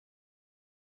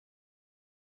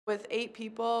With 8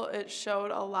 people, it showed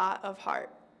a lot of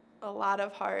heart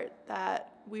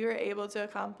that we were able to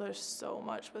accomplish so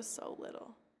much with so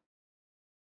little.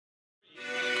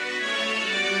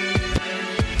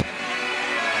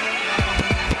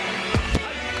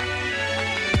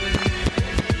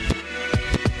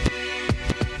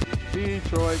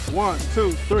 Detroit, 1,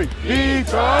 2, 3.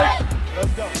 Detroit!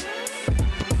 Let's go.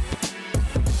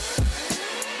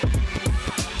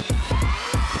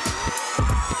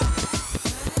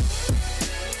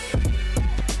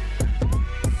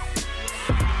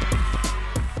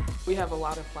 We have a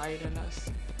lot of fight in us,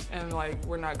 and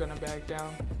we're not gonna back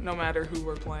down, no matter who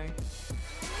we're playing.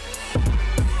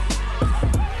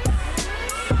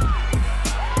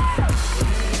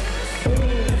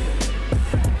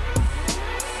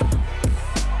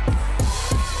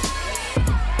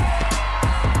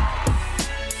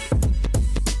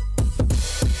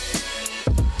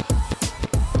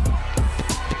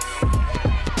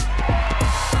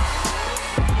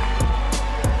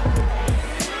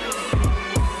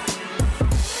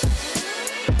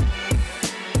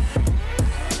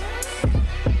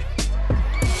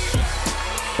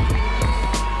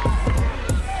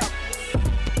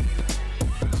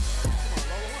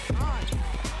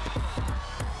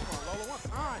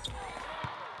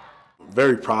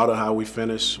 Very proud of how we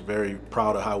finished, very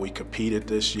proud of how we competed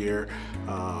this year,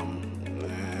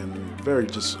 and very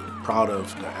just proud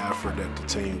of the effort that the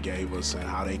team gave us and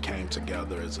how they came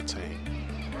together as a team.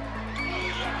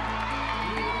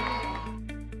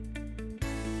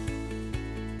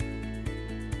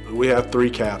 We have 3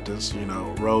 captains, you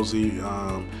know, Rosie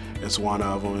is one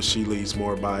of them, and she leads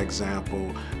more by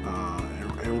example.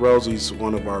 And Rosie's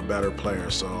one of our better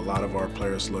players, so a lot of our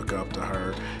players look up to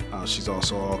her. She's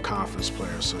also an all-conference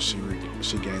player, so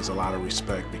she gains a lot of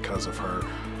respect because of her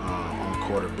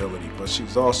on-court ability. But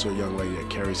she's also a young lady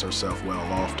that carries herself well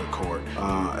off the court.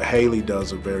 Haley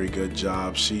does a very good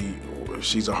job.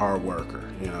 She's a hard worker.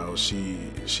 You know,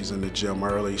 she's in the gym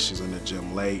early, she's in the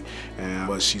gym late,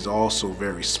 but she's also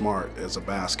very smart as a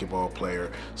basketball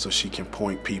player, so she can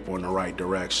point people in the right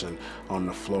direction on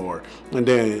the floor. And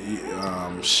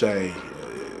then Shay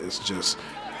is just,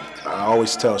 I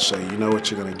always tell Shay, you know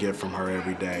what you're gonna get from her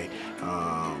every day.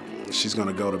 She's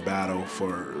gonna go to battle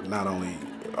for not only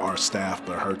our staff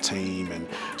but her team, and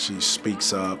she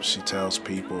speaks up, she tells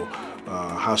people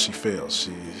how she feels.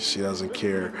 She doesn't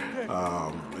care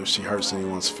if she hurts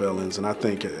anyone's feelings, and I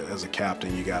think as a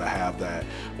captain you got to have that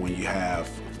when you have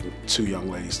 2 young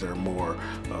ladies that are more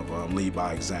of lead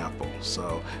by example.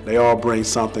 So they all bring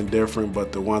something different,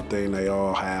 but the one thing they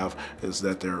all have is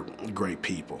that they're great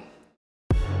people.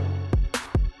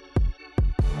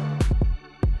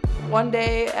 One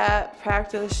day at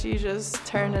practice, she just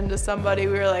turned into somebody.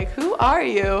 We were like, who are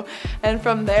you? And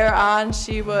from there on,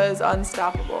 she was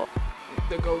unstoppable.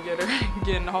 The go-getter,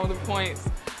 getting all the points.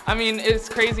 I mean, it's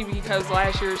crazy because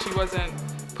last year she wasn't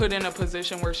put in a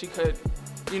position where she could,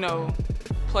 you know,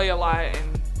 play a lot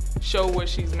and show what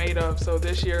she's made of. So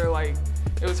this year,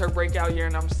 it was her breakout year,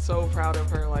 and I'm so proud of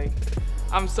her.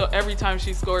 Every time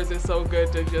she scores, it's so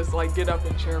good to just get up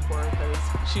and cheer for her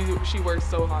because she works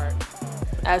so hard.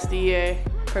 As the year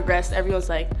progressed, everyone's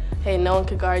like, hey, no one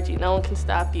can guard you, no one can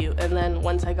stop you. And then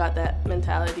once I got that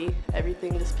mentality,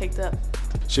 everything just picked up.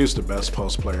 She was the best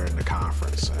post player in the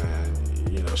conference,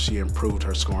 and you know, she improved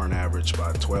her scoring average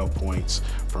by 12 points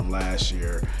from last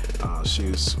year. She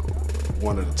was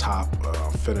one of the top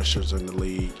finishers in the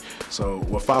league. So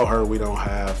without her, we don't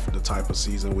have the type of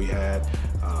season we had.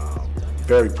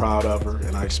 Very proud of her,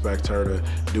 and I expect her to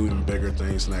do even bigger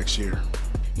things next year.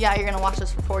 Yeah, you're gonna watch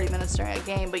us for 40 minutes during a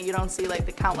game, but you don't see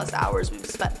the countless hours we've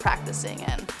spent practicing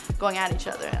and going at each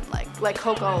other. And like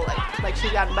Coco,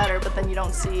 she's gotten better, but then you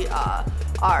don't see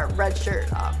our redshirt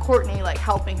Courtney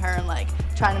helping her and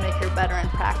trying to make her better in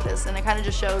practice. And it kind of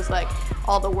just shows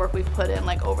all the work we've put in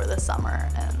over the summer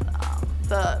and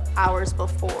the hours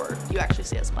before you actually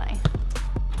see us playing.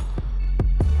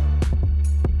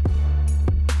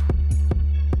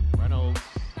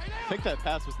 I think that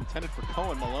pass was intended for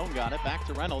Cohen. Malone got it. Back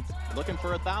to Reynolds. Looking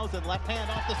for 1,000. Left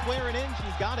hand off the square and in.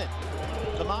 She's got it.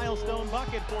 The milestone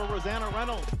bucket for Rosanna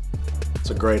Reynolds. It's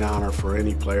a great honor for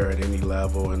any player at any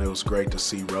level, and it was great to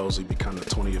see Rosie become the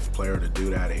 20th player to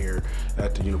do that here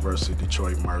at the University of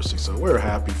Detroit Mercy. So we're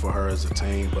happy for her as a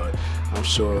team, but I'm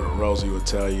sure Rosie would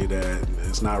tell you that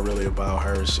it's not really about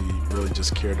her. She really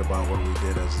just cared about what we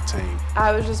did as a team.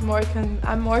 I was just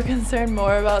I'm more concerned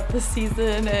about the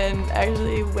season and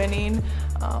actually winning.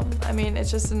 I mean, it's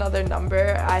just another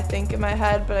number, I think, in my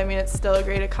head, but I mean, it's still a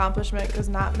great accomplishment because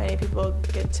not many people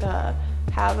get to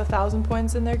have 1,000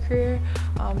 points in their career.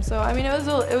 So I mean, it was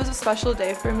a special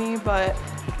day for me, but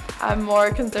I'm more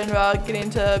concerned about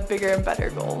getting to bigger and better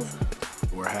goals.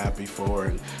 We're happy for her,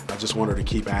 and I just want her to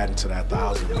keep adding to that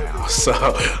 1,000 now, so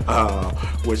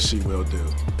which she will do.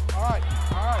 All right,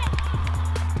 all right.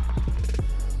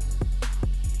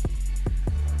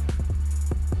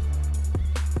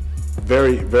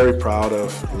 Very, very proud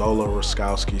of Lola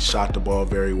Ruskowski. Shot the ball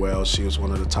very well. She was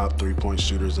one of the top 3-point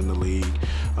shooters in the league.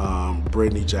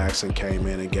 Brittany Jackson came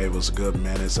in and gave us good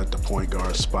minutes at the point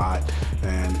guard spot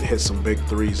and hit some big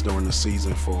threes during the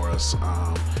season for us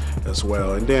as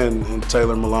well. And then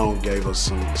Taylor Malone gave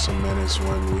us some minutes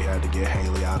when we had to get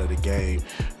Haley out of the game,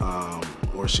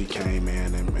 where she came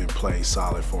in and played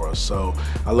solid for us. So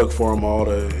I look for them all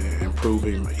to improve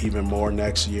even more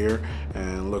next year,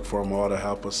 and look for them all to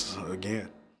help us again.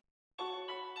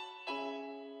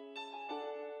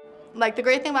 Like, the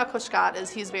great thing about Coach Scott is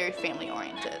he's very family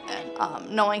oriented, and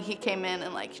knowing he came in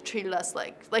and like treated us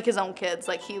like his own kids.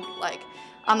 Like, he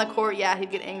on the court, yeah, he'd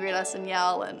get angry at us and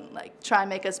yell and like try and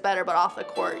make us better, but off the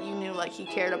court, you knew like he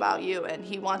cared about you and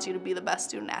he wants you to be the best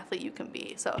student athlete you can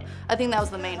be. So I think that was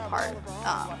the main part,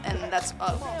 and that's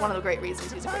one of the great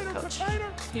reasons he's a great coach.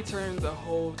 He turned the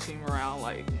whole team around,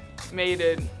 like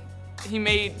he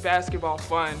made basketball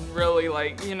fun, really,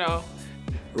 like, you know.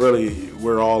 Really,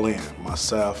 we're all in.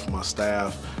 Myself, my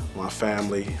staff, my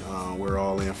family, we're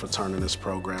all in for turning this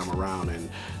program around, and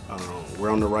we're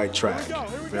on the right track.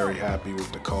 Very happy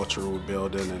with the culture we're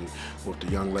building and with the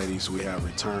young ladies we have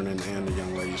returning and the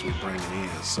young ladies we're bringing in.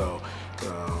 So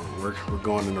we're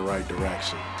going in the right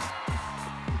direction.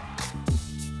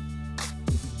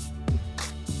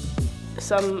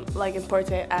 Some like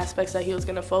important aspects that he was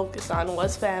going to focus on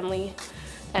was family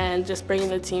and just bringing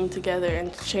the team together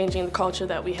and changing the culture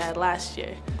that we had last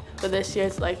year. But this year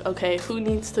it's like, okay, who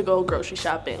needs to go grocery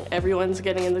shopping? Everyone's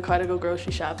getting in the car to go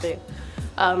grocery shopping.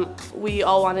 We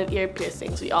all wanted ear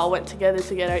piercings. We all went together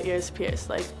to get our ears pierced.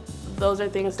 Like, those are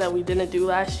things that we didn't do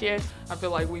last year. I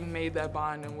feel like we made that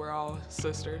bond and we're all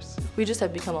sisters. We just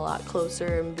have become a lot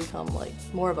closer and become like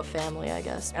more of a family, I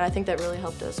guess. And I think that really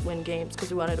helped us win games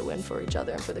because we wanted to win for each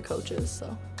other and for the coaches,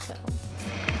 so that helped.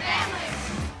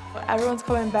 Everyone's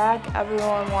coming back,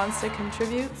 everyone wants to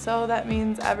contribute, so that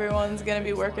means everyone's going to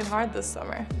be working hard this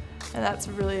summer, and that's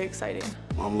really exciting.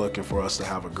 I'm looking for us to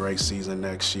have a great season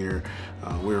next year.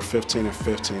 We were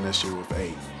 15-15 this year with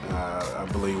 8. I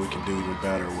believe we can do even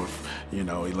better with,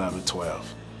 11-12.